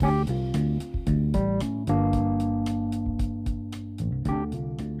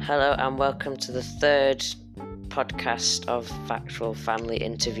Hello and welcome to the third podcast of Factual Family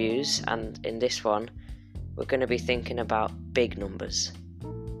Interviews, and in this one we're going to be thinking about big numbers,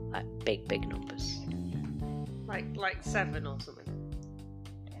 like big numbers. Like 7 or something.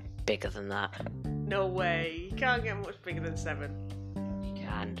 Bigger than that. No way, you can't get much bigger than 7. You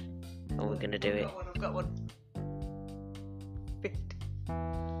can, and we're going to do it. I've got one. 50.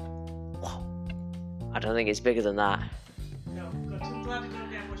 I don't think it's bigger than that. No, God, I'm glad I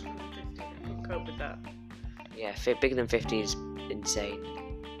don't get much bigger than 50. I couldn't cope with that. Yeah, bigger than 50 is insane.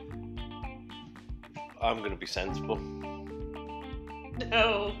 I'm going to be sensible.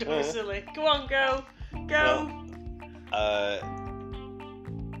 No, don't be silly. Go on, go.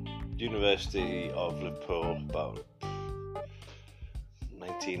 University of Liverpool, about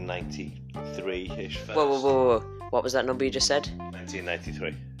 1993-ish. Whoa. What was that number you just said?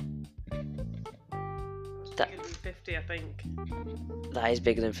 1993. Bigger than 50, I think. That is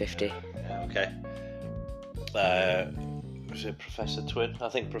bigger than 50. Yeah, okay. Was it Professor Twin? I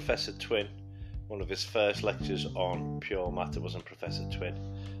think Professor Twin, one of his first lectures on pure matter wasn't Professor Twin,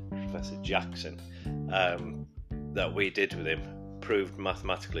 Professor Jackson, that we did with him, proved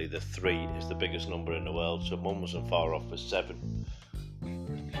mathematically that 3 is the biggest number in the world, so Mum wasn't far off with 7.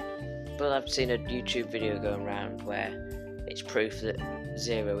 But I've seen a YouTube video going around where it's proof that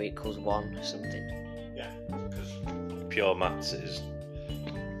 0 equals 1 or something. Yeah, because pure maths is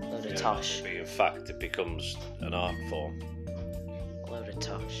Load of tosh. in fact, it becomes an art form. Load of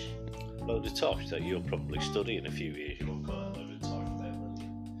tosh. Load of tosh that you'll probably study in a few years. You won't call it a load of tosh there, will you?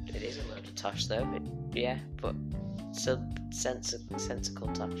 It is a load of tosh though. Yeah, but still sensical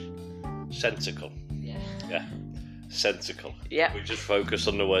tosh. Sensical. Yeah. Yeah. Sensical. Yeah. We just focus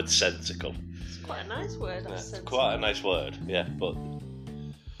on the word sensical. It's quite a nice word. Yeah, That's it's quite a nice word, yeah, but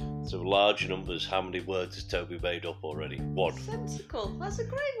so large numbers, how many words has Toby made up already? 1. Sensical. That's a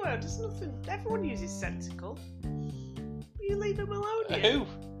great word. There's nothing. Everyone uses sensical. You leave him alone here. Who?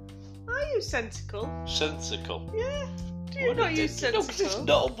 I use sensical. Sensical. Yeah. Do you not use No, 'cause it's sensical?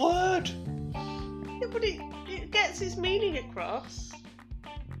 not a word. Yeah, but it gets its meaning across.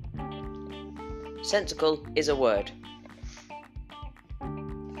 Sensical is a word.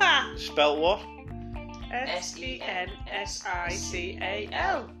 Ha! Spelt what?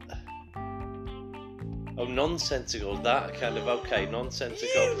 Sensical. Oh, nonsensical. That kind of okay.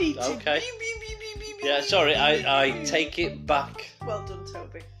 Nonsensical. You need to. Okay. Yeah, sorry. I take it back. Well done,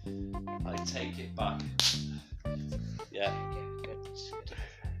 Toby. I take it back. Yeah. Good.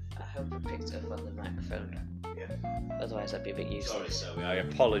 I hope it picked up on the microphone. Yeah. Otherwise, I'd be a bit useless. Sorry, Zoe. I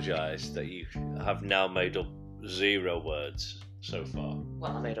apologise that you have now made up 0 words so far.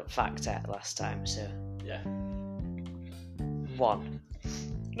 Well, I made up factet last time, so Yeah. 1.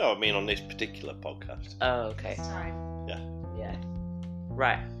 No, I mean on this particular podcast. Oh, okay. It's time. Yeah.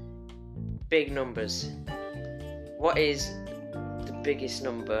 Right. Big numbers. What is the biggest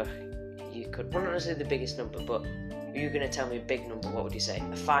number you could... Well, not necessarily the biggest number, but if you were going to tell me a big number, what would you say?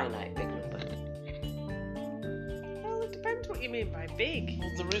 A finite big number. Well, it depends what you mean by big. Well,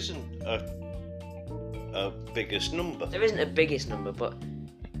 there isn't a biggest number. There isn't a biggest number, but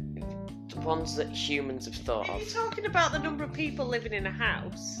the ones that humans have thought If of. you're talking about the number of people living in a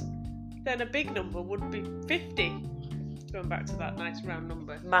house, then a big number would be 50. Going back to that nice round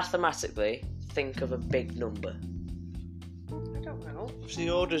number. Mathematically, think of a big number. I don't know. It's the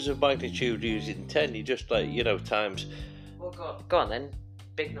orders of magnitude using 10. You just times. Well, go on then.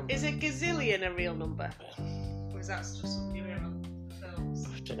 Big number. Is a gazillion a real number? Or is that just something you hear on films?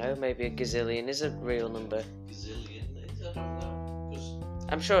 I don't know, maybe a gazillion is a real number. Gazillion? I don't know.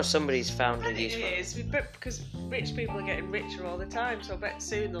 I'm sure somebody's found a And it useful... is, because rich people are getting richer all the time, so I bet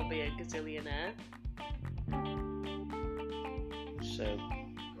soon there'll be a gazillionaire. So,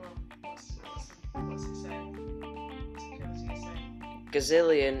 What's it say? What's it say?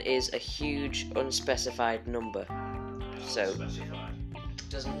 gazillion is a huge unspecified number. So, Specified.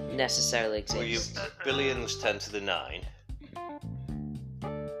 doesn't necessarily Well, you exist. billions 10 to the 9,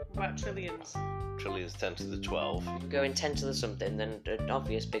 What about trillions? trillions 10 to the 12. Going 10 to the something, then an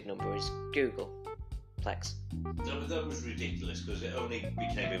obvious big number is Google. Plex. That was ridiculous because it only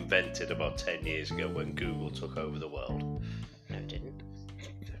became invented about 10 years ago when Google took over the world. No, it didn't.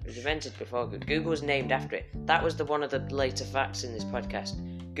 It was invented before Google was named after it. That was one of the later facts in this podcast.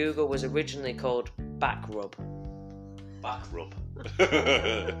 Google was originally called Backrub. Backrub.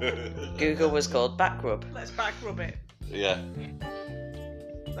 Google was called Backrub. Let's back rub it. Yeah.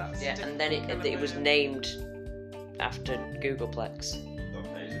 That's Yeah, different and then kind it of was word. named after Googleplex.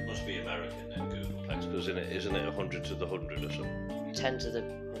 Okay, it must be American then, Googleplex, because isn't it 100 to the 100 or something? 10 to the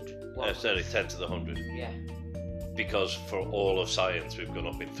 100. Sorry, 10 to the 100. Yeah. because for all of science we've gone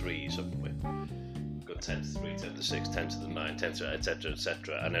up in threes, haven't we? We've got 10 to the 3, 10 to the 6, 10 to the 9, 10 to etc,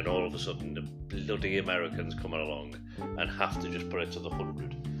 etc, and then all of a sudden the bloody Americans come along and have to just put it to the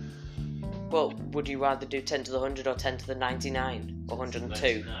 100. Well, would you rather do 10 to the 100 or 10 to the 99 or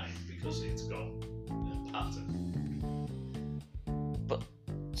 102? 99, because it's got a pattern. But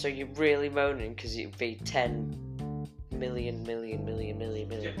so you're really moaning because it'd be 10 million.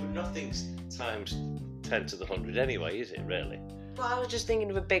 Yeah, but nothing's times 10 to the 100 anyway, is it, really? Well, I was just thinking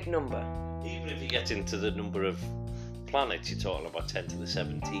of a big number. Even if you get into the number of planets, you're talking about 10 to the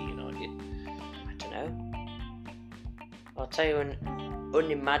 17, aren't you? I don't know. I'll tell you an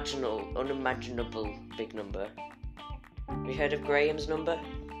unimaginable big number. Have you heard of Graham's number?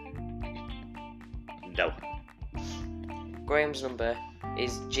 No. Graham's number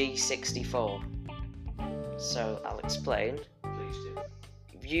is G64. So I'll explain. Please do.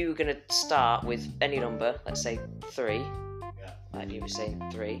 If you're going to start with any number, let's say 3, Yeah. like you were saying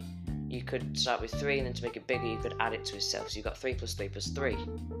 3, you could start with 3 and then to make it bigger you could add it to itself. So you've got 3 plus 3 plus 3,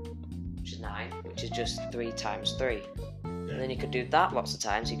 which is 9, which is just 3 times 3. And then you could do that lots of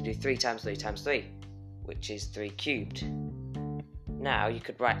times. You could do 3 times 3 times 3, which is 3 cubed. Now you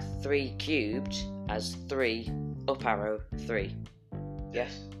could write 3 cubed as 3 up arrow 3.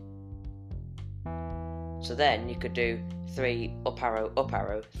 Yes? So then you could do 3 up arrow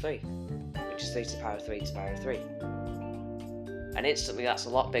 3, which is 3 to the power of 3 to the power of 3. And instantly that's a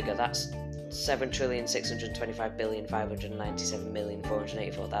lot bigger. That's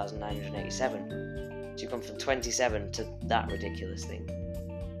 7,625,597,484,987. So you've gone from 27 to that ridiculous thing.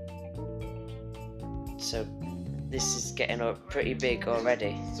 So this is getting up pretty big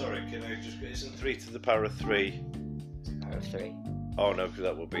already. Sorry, can I just... Isn't 3 to the power of 3... Power of 3. Oh no, because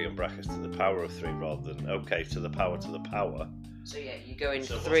that would be in brackets to the power of 3 rather than... Okay, to the power to the power. So yeah, you go in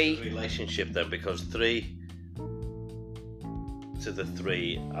So 3... what's the relationship then? Because 3 to the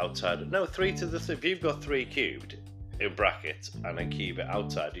 3 outside... No, 3 to the 3... If you've got 3 cubed in brackets and then cube it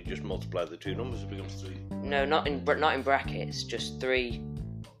outside, you just multiply the two numbers, it becomes 3. No, not in brackets, just 3,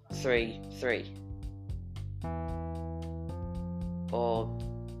 3, 3. Or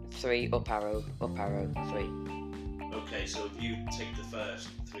 3 up arrow 3. Okay, so if you take the first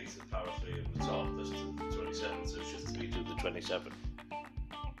 3 to the power of 3 at the top, that's to the 27, so it's just 3 to the 27.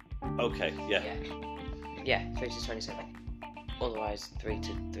 Okay, yeah. Yeah, 3 to 27. Otherwise, 3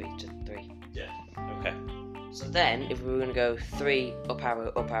 to 3 to 3. Yeah, okay. So then, if we were going to go 3 up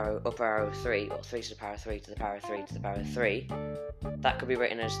arrow 3, or 3 to the power of 3 to the power of 3 to the power of 3, that could be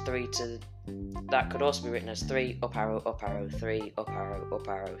written as 3 to... That could also be written as 3 up arrow 3 up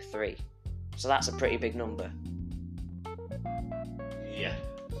arrow 3. So that's a pretty big number. Yeah.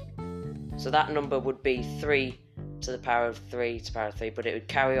 So that number would be 3 to the power of 3 to the power of 3, but it would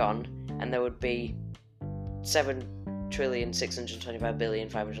carry on, and there would be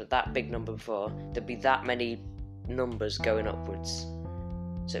 7,625,500,000,000, that big number before, there'd be that many numbers going upwards.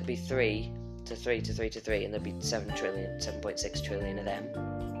 So it'd be 3 to 3 to 3 to 3, and there'd be 7.6 trillion of them.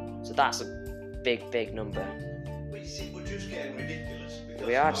 So that's a big number. But you see, we're just getting ridiculous. Because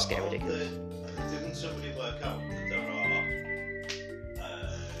We are just getting ridiculous. Didn't somebody work out that there are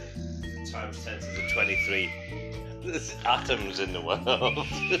times 10 to the 23 atoms in the world?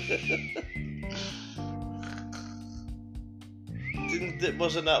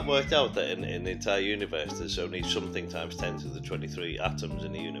 Wasn't that worked out that in the entire universe there's only something times 10 to the 23 atoms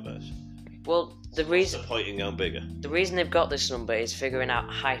in the universe? Well, the What's the point in going bigger? The reason they've got this number is figuring out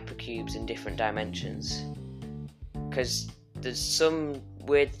hypercubes in different dimensions. Because there's some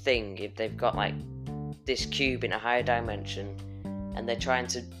weird thing if they've got like this cube in a higher dimension and they're trying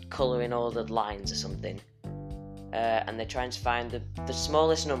to colour in all the lines or something. And they're trying to find the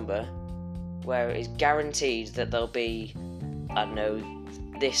smallest number where it is guaranteed that there'll be, I don't know,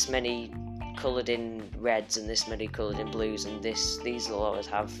 this many coloured in reds and this many coloured in blues, and these will always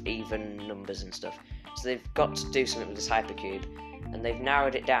have even numbers and stuff. So they've got to do something with this hypercube, and they've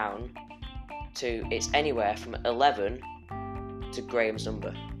narrowed it down to it's anywhere from 11 to Graham's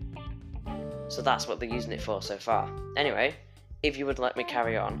number. So that's what they're using it for so far. Anyway, if you would let me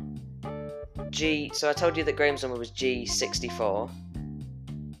carry on. So I told you that Graham's number was G64.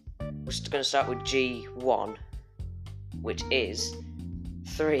 We're just going to start with G1, which is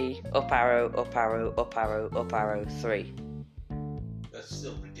 3 up arrow 3. That's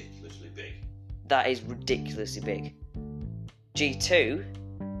still ridiculously big. That is ridiculously big. G2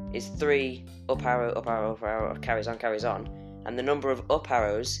 is 3 up arrow, carries on, and the number of up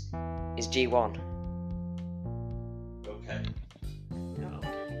arrows is G1. Okay. No.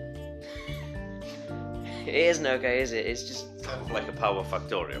 It isn't okay, is it? It's just... Kind of like a power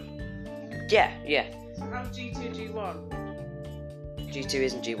factorial. Yeah. So how's G2, G1? G2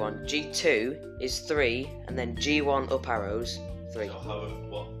 isn't G1. G2 is 3, and then G1 up arrows 3.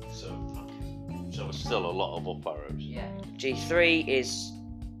 So it's still a lot of up arrows. Yeah. G3 is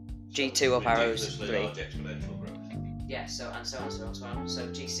G2 up arrows 3. Large exponential growth. Yeah. So on. So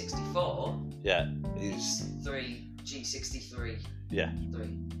G64. Yeah, is 3. G63. yeah.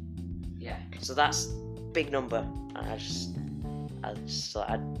 3. Yeah. So that's big number. I just thought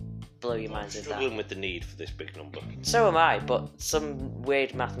I'd blow your minds with that. Struggling with the need for this big number. So am I, but some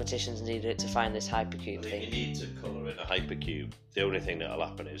weird mathematicians needed it to find this hypercube I think thing. you need to colour in a hypercube. The only thing that'll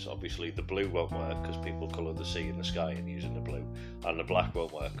happen is obviously the blue won't work because people colour the sea and the sky in using the blue, and the black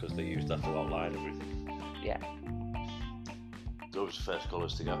won't work because they use that to outline everything. Yeah. Those are the first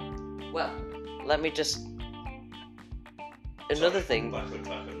colours to go. Well, let me just. Another thing, Back on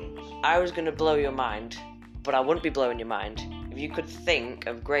numbers. I was going to blow your mind, but I wouldn't be blowing your mind. If you could think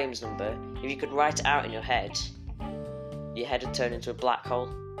of Graham's number, if you could write it out in your head would turn into a black hole.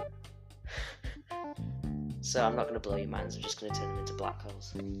 So I'm not going to blow your minds, I'm just going to turn them into black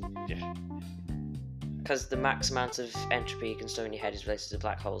holes. Yeah. Because the max amount of entropy you can store in your head is related to the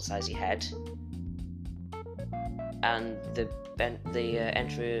black hole size of your head. And the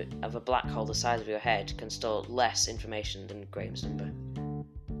entropy of a black hole the size of your head can store less information than Graham's number.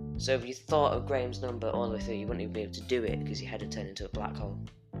 So if you thought of Graham's number all the way through, you wouldn't even be able to do it because your head would turn into a black hole.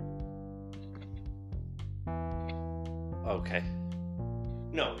 Okay.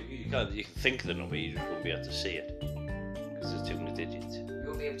 No, you can't. You can think of the number, you just won't be able to see it because there's too many digits. You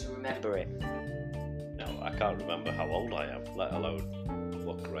won't be able to remember it. No, I can't remember how old I am, let alone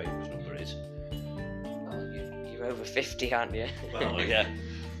what Graham's number is. Well, you're over 50, aren't you? Well, yeah,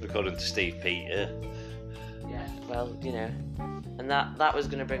 according to Steve Peter. Yeah. Well, you know, and that was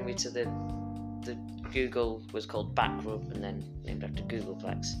going to bring me to the Google was called Backrub and then named after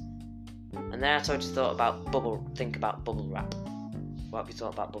Googleplex. And then I told you think about bubble wrap. What have you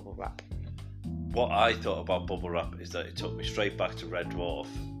thought about bubble wrap? What I thought about bubble wrap is that it took me straight back to Red Dwarf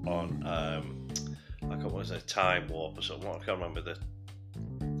on I can't what is it, Time Warp or something. I can't remember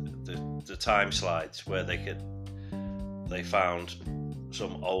the time slides where they found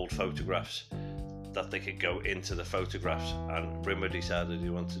some old photographs that they could go into the photographs, and Rimmer decided he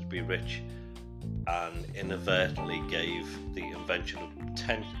wanted to be rich and inadvertently gave the invention of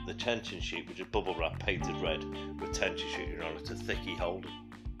the tension sheet, which is bubble wrap painted red with tension sheet on it, to Thicky Holden.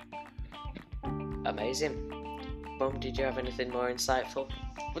 Amazing. Mum, did you have anything more insightful?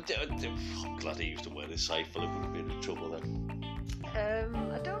 But I'm glad he used the word insightful, it would have been in trouble then. I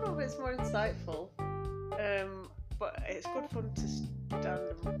don't know if it's more insightful, but it's good fun to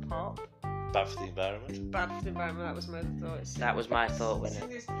stand and pop. Bad for the environment. Bad for the environment. That was my thought. That was my thought when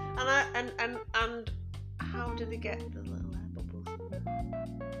it. And how do they get the little air bubbles?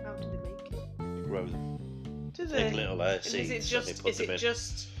 How do they make it? Grow them. Do Take they? little air And seeds is it and just? they put Is them it in.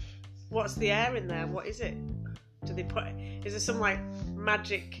 just? What's the air in there? What is it? Do they put? Is there some like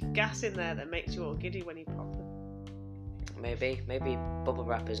magic gas in there that makes you all giddy when you pop them? Maybe bubble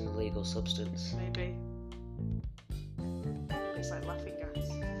wrap is an illegal substance. Maybe. It's like laughing gas.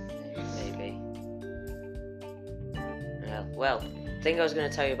 Maybe. Well, the thing I was going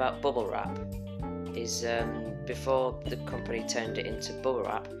to tell you about bubble wrap is before the company turned it into bubble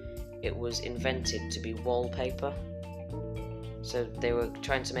wrap, it was invented to be wallpaper. So they were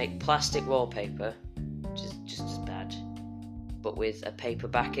trying to make plastic wallpaper, which is just as bad, but with a paper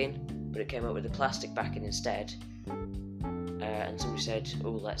backing. But it came up with a plastic backing instead. And somebody said,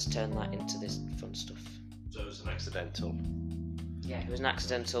 "Oh, let's turn that into this fun stuff." So it was an accidental. Yeah, it was an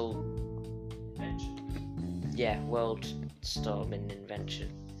accidental Invention. Yeah, world-storming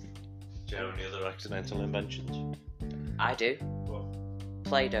invention. Do you have any other accidental inventions? I do. What?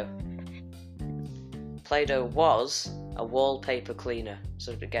 Play-Doh. Play-Doh was a wallpaper cleaner.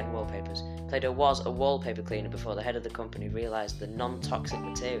 So again, wallpapers. Play-Doh was a wallpaper cleaner before the head of the company realised the non-toxic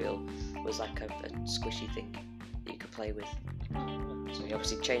material was like a squishy thing that you could play with. So he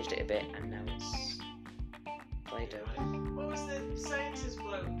obviously changed it a bit, and now it's Play-Doh. What was the scientist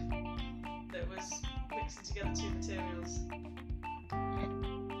bloke that was mixing together two materials?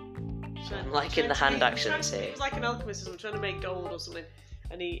 I'm liking the hand actions It here. was like an alchemist or something, trying to make gold or something,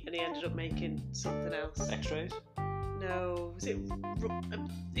 and he ended up making something else. X-rays? No, was it?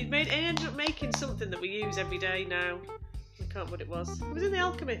 He ended up making something that we use every day now. I can't remember what it was. It was in The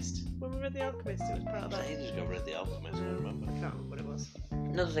Alchemist. When we read The Alchemist, it was part of that. I just got read The Alchemist, I remember. I can't remember what it was.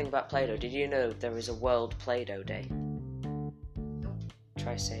 Another thing about Play-Doh, did you know there is a World Play-Doh Day?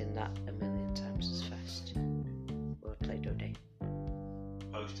 Try saying that a million times as fast. World Play-Doh Day.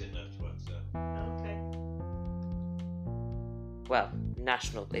 Post it notes, what's that? Okay. Well,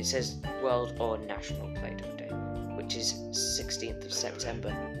 national. It says World or National Play-Doh Day, which is 16th of September.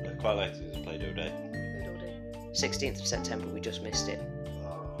 I quite like it as Play-Doh Day. Play-Doh Day. 16th of September. We just missed it.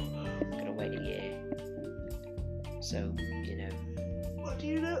 Oh no. Gotta wait a year. So you know. What do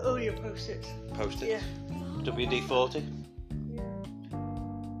you know? Oh, you post it. Post it. Yeah. WD-40. Yeah.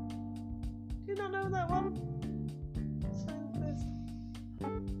 Do you not know that one? I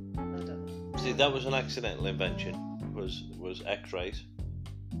don't. See, that was an accidental invention. Was X-rays.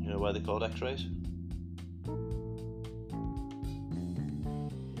 You know why they're called X-rays?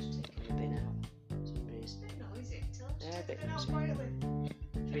 Just taking a bin out. Somebody's. Bit noisy. Tell us Yeah, a to bit take it out noisy. quietly.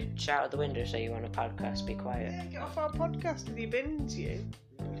 Should we shout out the window so you're on a podcast? Be quiet. Yeah, get off our podcast with your bins, you.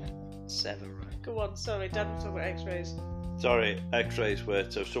 7, right? Go on, sorry, Dad was talking about X-rays. Sorry, X-rays were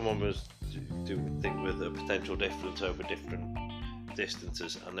so someone was doing a thing with a potential difference over different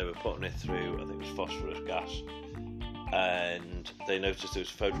distances, and they were putting it through. I think it was phosphorus gas, and they noticed there was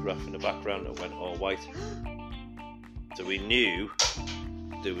a photograph in the background that went all white. So we knew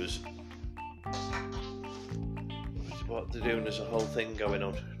there was what they're doing. There's a whole thing going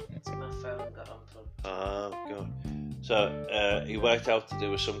on. So my phone got unplugged. Oh god. So he worked out that there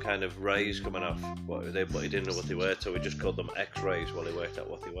was some kind of rays coming off, but he didn't know what they were, so we just called them X-rays while he worked out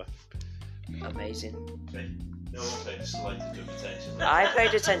what they were. Amazing. No one paid slightest attention. I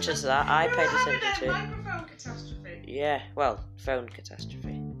paid attention to that. I paid attention to. microphone catastrophe. Yeah, well, phone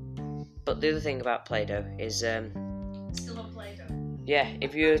catastrophe. But the other thing about Play-Doh is, Still on Play-Doh. yeah,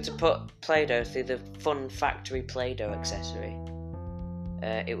 if you were to put Play-Doh through the Fun Factory Play-Doh accessory,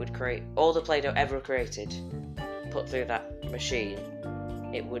 it would create all the Play-Doh ever created. Put through that machine,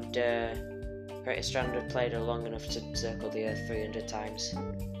 it would create a strand of Play-Doh long enough to circle the Earth 300 times.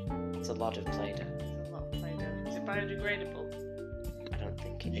 It's a lot of Play-Doh. There's a lot of Play-Doh. Is it biodegradable? I don't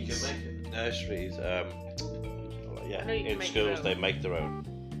think it You is. can make it in nurseries. I Yeah, know you can in make schools your own. they make their own.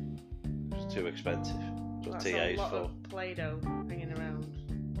 It's too expensive. That's what That's a TA's lot for. of Play-Doh hanging around.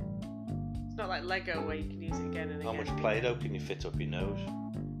 It's not like Lego where you can use it again and How again. much Play-Doh can you fit up your nose?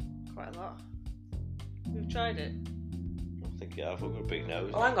 Quite a lot. We've tried it. I think you have. I've got a big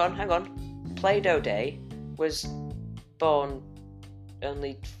nose. Oh, hang on. Play-Doh Day was born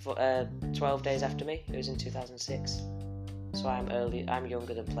only 12 days after me. It was in 2006. So I'm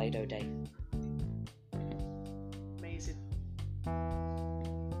younger than Play-Doh Day. Amazing.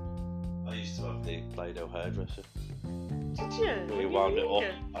 I used to have the Play-Doh hairdresser. Did you? Where When you you wound were it up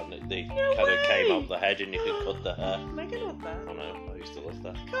younger? and they No kind of came way! out the head and you could cut the hair. Megan had that. I know, I used to love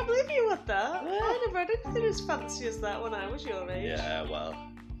that. Can't believe you had that. Yeah. I never had anything as fancy as that when I was your age. Yeah, well,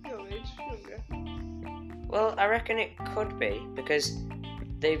 Your age, younger. Well, I reckon it could be because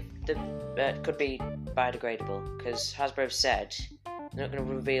it could be biodegradable because Hasbro said they're not going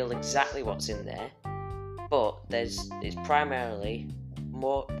to reveal exactly what's in there, but it's primarily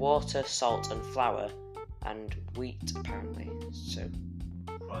more water, salt, and flour, and wheat apparently. So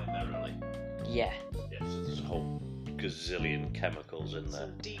primarily. yeah, Yeah, so there's a whole gazillion chemicals in there.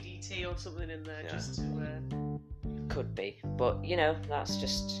 Some DDT or something in there Yeah. just to. could be, but you know that's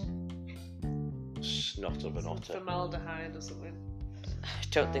just. Snot of an Some otter. formaldehyde or something. I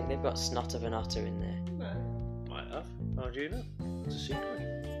don't think they've got snot of an otter in there. No. Might have. How do you know? It's a secret.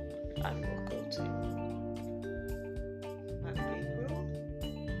 Animal cruelty. That'd be cool.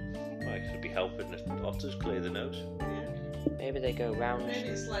 Might could be helping the otters clear the nose. Yeah. Maybe they go round. Maybe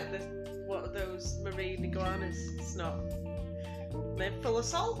it's like what are those marine iguanas? Snot. They're full of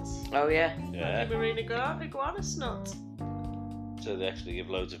salt. Oh yeah. Yeah. Marine iguana snot. So they actually give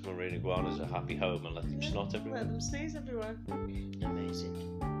loads of marine iguanas a happy home and let them snot everywhere. Let them sneeze everywhere. Amazing.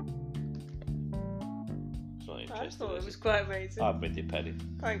 It's not I interesting. thought it is was quite amazing. I'm with you, Penny.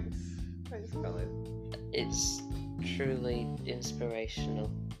 Thanks. Thanks, Colin. It's truly inspirational.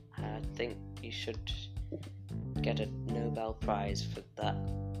 I think you should get a Nobel Prize for that.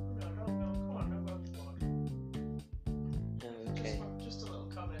 No, come on, no. Okay. Just a little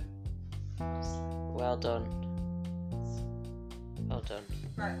comment. Well done. Well done.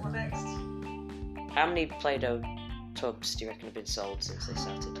 Right, what next? How many Play-Doh tubs do you reckon have been sold since they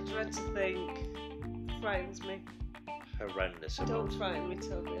started? I dread to think. Frightens me. Horrendous Don't amount. frighten me,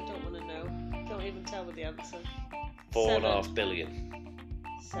 Toby. I don't want to know. Don't even tell me the answer. 4.5 billion.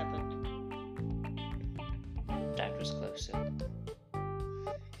 7. Dad was closer. In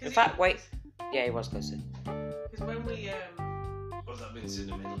Because fact, wait. Yeah, he was closer. when we What's that been in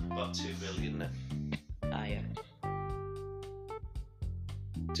the middle? About 2 billion then. Ah, yeah.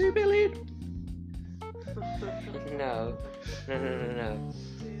 2 billion? No. No.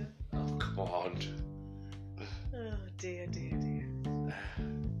 dear. Oh, come on. Oh dear.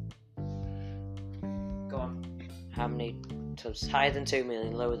 Go on. How many tubs. Higher than 2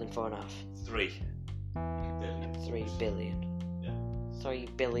 million, lower than 4.5. 3 billion. 3 billion. Yeah. 3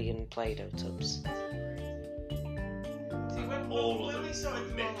 billion Play-Doh tubs. See, All when of we them sorted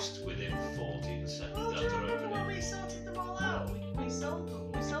them all, mixed within 14 seconds well, do you after remember opening. when we sorted them all out? We sold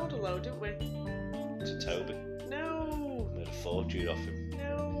them. We sold a load, didn't we? To Toby. No, Made a fortune off him.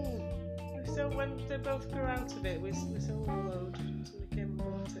 no. So when they both grew out of it, we sold a load. So we came and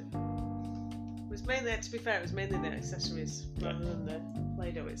bought it. It was mainly, to be fair, it was mainly the accessories rather than the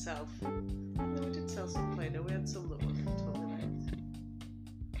Play-Doh itself. Although we did sell some Play-Doh. We had some that were totally right.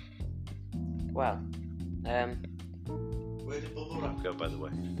 Well, Where did bubble wrap go, by the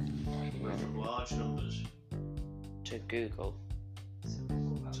way? Went from large numbers to Google.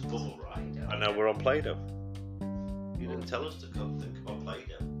 to bubble wrap. I know we're on Play-Doh. You didn't tell us to come think about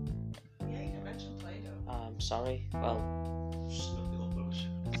Play-Doh. Yeah, you mentioned Play-Doh. I'm sorry. Well, Snuck it up on us.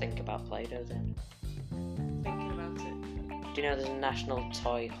 think about Play-Doh then. Thinking about it. Do you know there's a National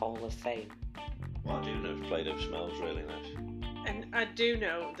Toy Hall of Fame? Well, I do know Play-Doh smells really nice. And I do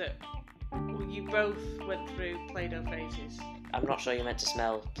know that you both went through Play-Doh phases. I'm not sure you're meant to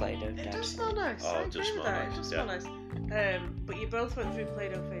smell Play-Doh, It Dad. does smell nice. Oh, I it agree does with smell that. nice, It does yeah. smell nice. But you both went through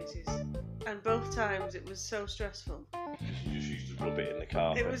Play-Doh phases, and both times it was so stressful. You just used to rub it in the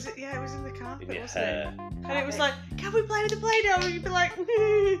carpet. It was in the carpet, in your wasn't hair. it? And it was like, can we play with the Play-Doh? And you'd be like,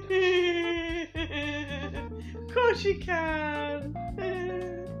 of course you can.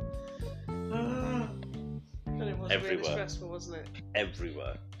 And it was really Everywhere. stressful, wasn't it?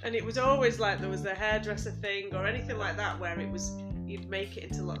 Everywhere. And it was always like there was the hairdresser thing or anything like that where it was you'd make it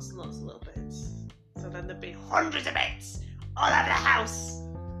into lots and lots of little bits. So then there'd be hundreds of bits all over the house.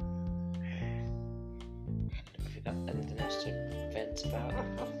 Have you got anything else to vent about?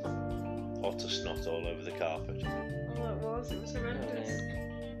 Otter snot all over the carpet. Oh, it was horrendous.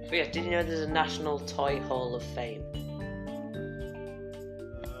 But yeah, did you know there's a National Toy Hall of Fame?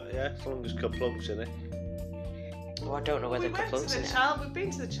 Yeah, as long as Kaplunk's in it. Oh, I don't know whether We went to Kaplunk's in the it. We've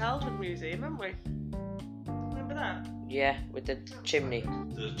been to the Childhood Museum, haven't we? Remember that? Yeah, with the chimney.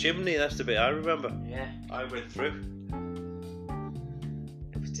 The chimney, that's the bit I remember. Yeah. I went through.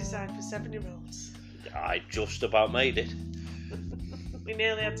 It was designed for 7-year-olds. I just about made it. We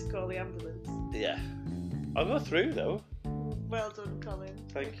nearly had to call the ambulance. Yeah. I got through though. Well done, Colin.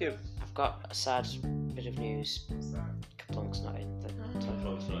 Thank you. I've got a sad bit of news. What's that? Kaplunk's not in the toy.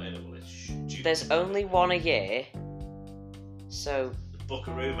 Kaplunk's not in it, well, it's stupid. There's only one a year, so The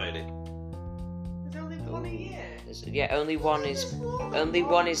Buckaroo made it. There's only one a year. only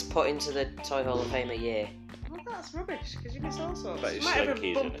one is put into the Toy Hall of Fame a year. Well, that's rubbish because you miss all sorts. But You it's might have a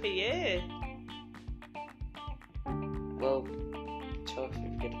Slinky's, isn't bumpy year. Well, tough if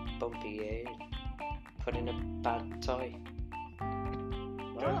you get a bumpy year. Put in a bad toy.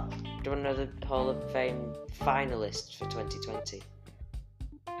 What? Do you want to know the Hall of Fame finalists for 2020?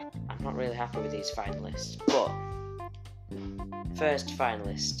 I'm not really happy with these finalists, but first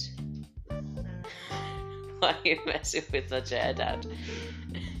finalist. Why are you messing with my chair, Dad?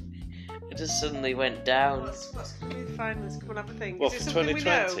 It just suddenly went down. What's going to be the finalists? Come on, have a think. Well, Is for it something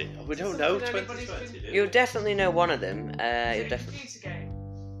 2020. We Is it don't know something anybody's 2020, do we? You'll definitely know one of them. Is You'll it a definitely. computer game?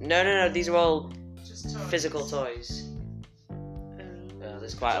 No. These are all Just toys. physical toys.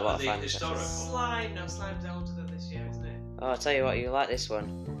 There's quite a lot of The fans. historical. Slime. No, Slime's older than this year, isn't it? Oh, I'll tell you what, you like this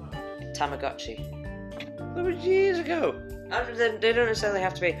one. Tamagotchi. That was years ago. They don't necessarily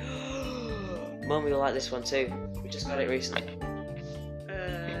have to be. Mum, you'll like this one too. We just got it recently.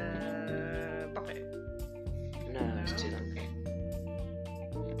 Buffet. No, it's too long.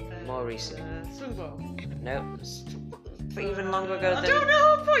 More recent. Swing ball. No, it's even longer ago I than. don't know.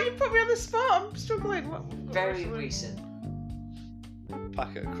 You put me on the spot. I'm struggling. What Very was it? recent.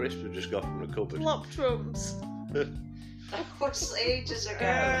 Packet of crisps we just got from the cupboard. Plop drums. That was ages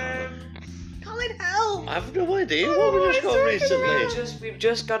ago. Colin, help! I have no idea what we just got recently. We've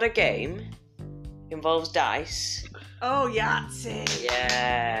just got a game. Involves dice. Oh, Yahtzee.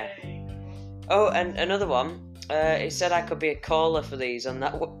 Yeah. Oh, and another one. It said I could be a caller for these on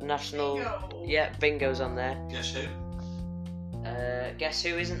that national. Bingo. Yeah, bingo's on there. Guess who? Guess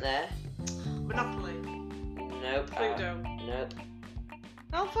who isn't there? Monopoly. Nope. Cluedo. Nope.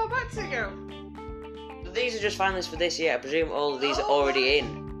 How far back to go? These are just finalists for this year. I presume all of these are already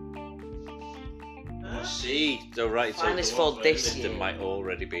in. I see. So right, so Finalists the for ones that this listed year. might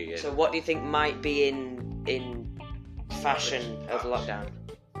already be in. So what do you think might be in fashion over lockdown?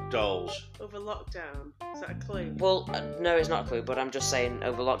 Dolls. Over lockdown. Is that a clue? Well, no, it's not a clue, but I'm just saying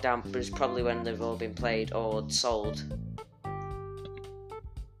over lockdown is probably when they've all been played or sold.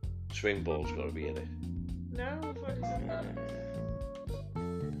 Swing ball's got to be in it. No, I've already said that.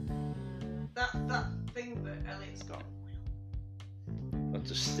 That thing that Elliot's got. want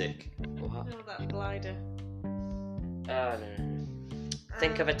to stick. What? No, that glider. Oh, no.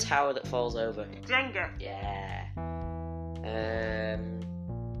 Think of a tower that falls over. Jenga. Yeah.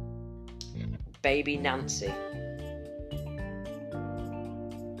 Baby Nancy.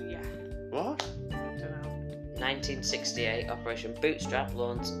 Yeah. What? I don't know. 1968, Operation Bootstrap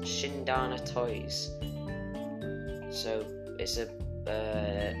launched Shindana Toys. So it's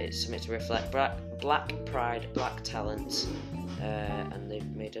something to reflect black pride, black talent, and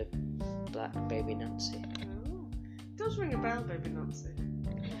they've made a black Baby Nancy. Oh. It does ring a bell, Baby Nancy.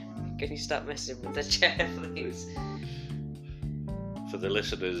 Can you stop messing with the chair, please? For the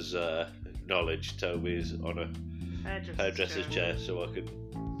listeners' knowledge, Toby's on a hairdresser's chair, so I could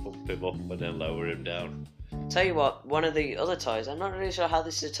pump him up and then lower him down. Tell you what, one of the other toys, I'm not really sure how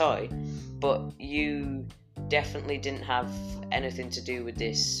this is a toy, but you definitely didn't have anything to do with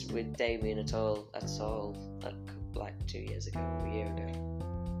this with Damien at all, like 2 years ago or a year ago.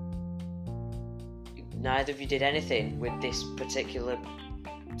 Neither of you did anything with this particular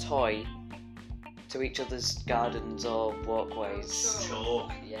toy to each other's gardens or walkways.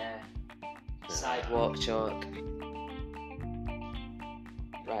 Chalk. Yeah. Sidewalk chalk.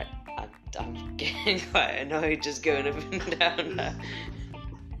 Right, I'm getting quite annoyed just going up and down that.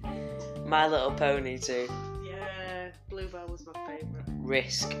 My Little Pony too. Yeah, Bluebell was my favourite.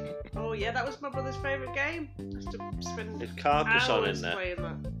 Risk. Oh yeah, that was my brother's favourite game. Used to spend There's Carcass on in hours there. playing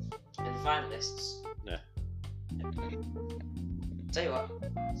that. And finalists. Yeah. Tell you what,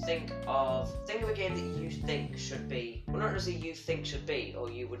 think of a game that you think should be, well, not necessarily you think should be, or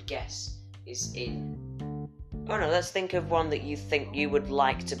you would guess is in. Oh no, let's think of one that you think you would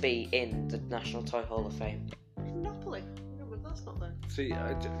like to be in the National Toy Hall of Fame. Monopoly. No, but that's not there. See,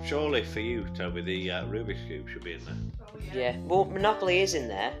 surely for you, Toby, the Rubik's Cube should be in there. Oh Yeah, well, Monopoly is in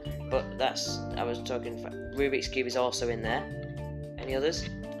there, but I was talking, Rubik's Cube is also in there. Any others?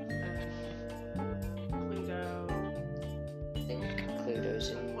 Cluedo. I think Cluedo's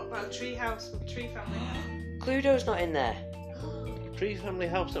in. What about Treehouse with Tree Family? Cluedo's not in there. Tree Family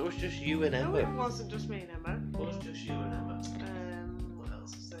House, that was just you and No, Emma. it wasn't just me and Emma. It was just you and Emma. What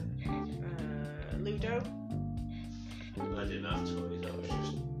else is there? Ludo. I didn't have toys, I was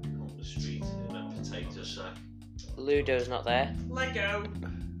just on the street in a potato sack. Ludo's not there. Lego.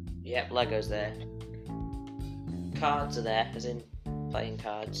 Yep, Lego's there. Cards are there, as in playing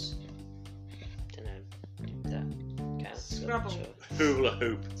cards. Don't know. That counts. Scrabble. Sure. Hula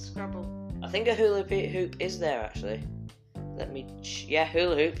hoop. Scrabble. I think a hula hoop is there actually. Let me. Yeah,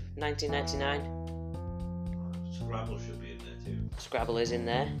 hula hoop, 1999. Scrabble should be in there too. Scrabble is in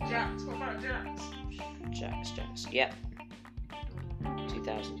there. Jacks. What about Jacks? Jacks. Yep,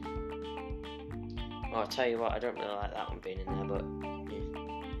 2000. Oh, I'll tell you what, I don't really like that one being in there, but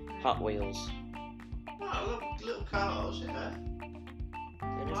yeah. Hot Wheels. Oh, look, little cars, yeah.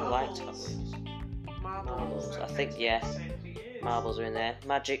 I never liked Hot Wheels. Marbles. I think, yeah. Marbles are in there.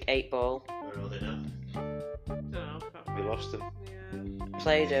 Magic 8 Ball. Where are they now? No, We lost them. yeah.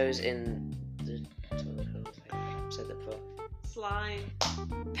 Play-Doh's in the Toy Hall of Fame. I've said that before. Slime.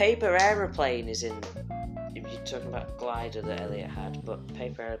 Paper Aeroplane is in. If you're talking about Glider that Elliot had, but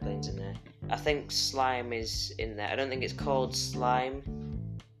Paper Aeroplane's in there. I think Slime is in there. I don't think it's called Slime.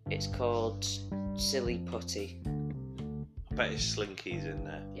 It's called Silly Putty. I bet it's Slinky's in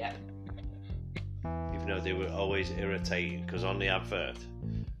there. Yeah. Even though they were always irritating, because on the advert,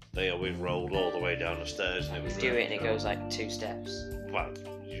 they always rolled all the way down the stairs and it was You do really it and it goes like 2 steps. Well,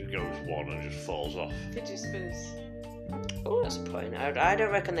 you go with one and it just falls off. Fidget spinners. Oh, that's a point. I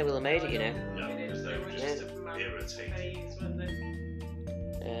don't reckon they will have made it, you know. No, It is. because they were just just a mad irritating. phase, weren't they?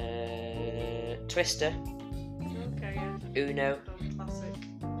 Twister, Okay, yeah. Uno. Classic.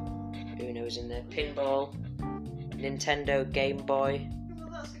 Uno is in there. Pinball, Nintendo Game Boy. Well,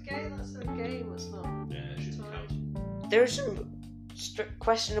 that's a game. That's a game. That's not. Yeah, it shouldn't Toy. count. There are some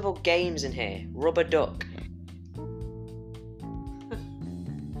questionable games in here. Rubber Duck.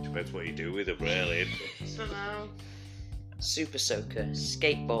 Depends what you do with it, really. Don't know. Super Soaker,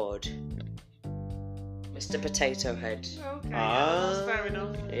 Skateboard, Mr. Potato Head. Okay, yeah, that's Ah. fair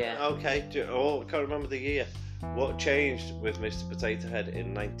enough. Yeah. Okay, I can't remember the year. What changed with Mr. Potato Head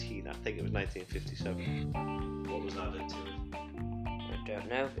in I think it was 1957. What was added to it? I don't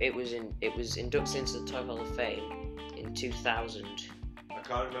know. It was inducted into the Toy Hall of Fame in 2000. I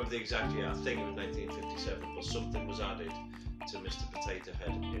can't remember the exact year. I think it was 1957, but something was added to Mr. Potato Head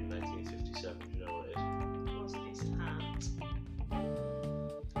in 1957. Do you know what it is? It wasn't his hat.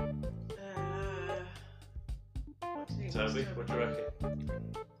 What do you think? Toby, what do you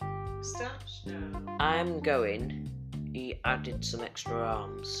reckon? Moustache? No. I'm going. He added some extra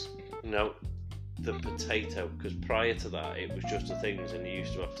arms. No. the potato, because prior to that it was just the things and you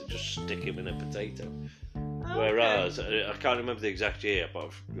used to have to just stick him in a potato. Whereas, I can't remember the exact year,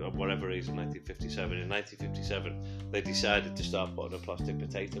 but for whatever reason, 1957. In 1957, they decided to start putting a plastic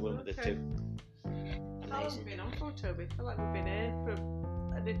potato in with it too. How long have we been on for, Toby? I feel like we've been here for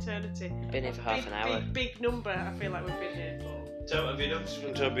an eternity. Been here for half an hour. Big number, I feel like we've been here for. So, have you noticed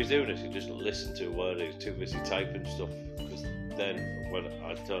when Toby's doing this, he just listen to where he's too busy typing stuff? Because then, when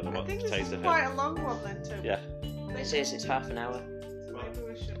I tell him I about the think this potato is quite a long one then, Toby. Yeah. This is, it's half an hour. So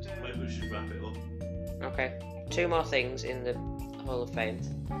maybe we should wrap it up. Okay. 2 more things in the Hall of Fame.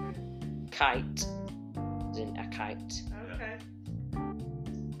 Kite. As in a kite. Okay.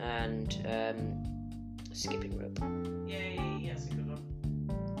 And skipping rope. Yay, that's a good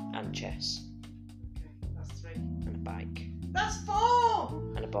one. And chess. Okay, that's 3. And a bike. That's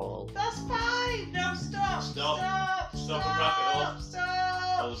 4! And a ball. That's 5! No, stop! Stop and wrap it up.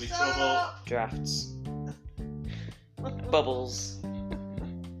 Stop! There'll be trouble. Drafts. Bubbles.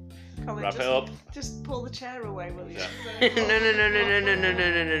 Colin, Wrap it up. Just pull the chair away, will you? Yeah. No.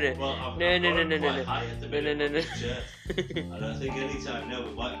 Well, No, no, no, no, no, no. high at the No, no, no, no. And I think any time now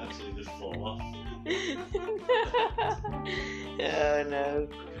it might actually just fall off. Oh no.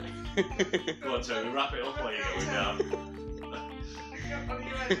 Go on, Tony, wrap it up while you're going down.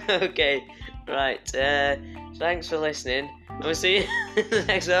 Okay, right. Thanks for listening. We'll see you in the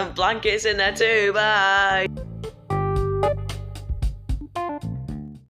next one. Blankets in there too. Bye.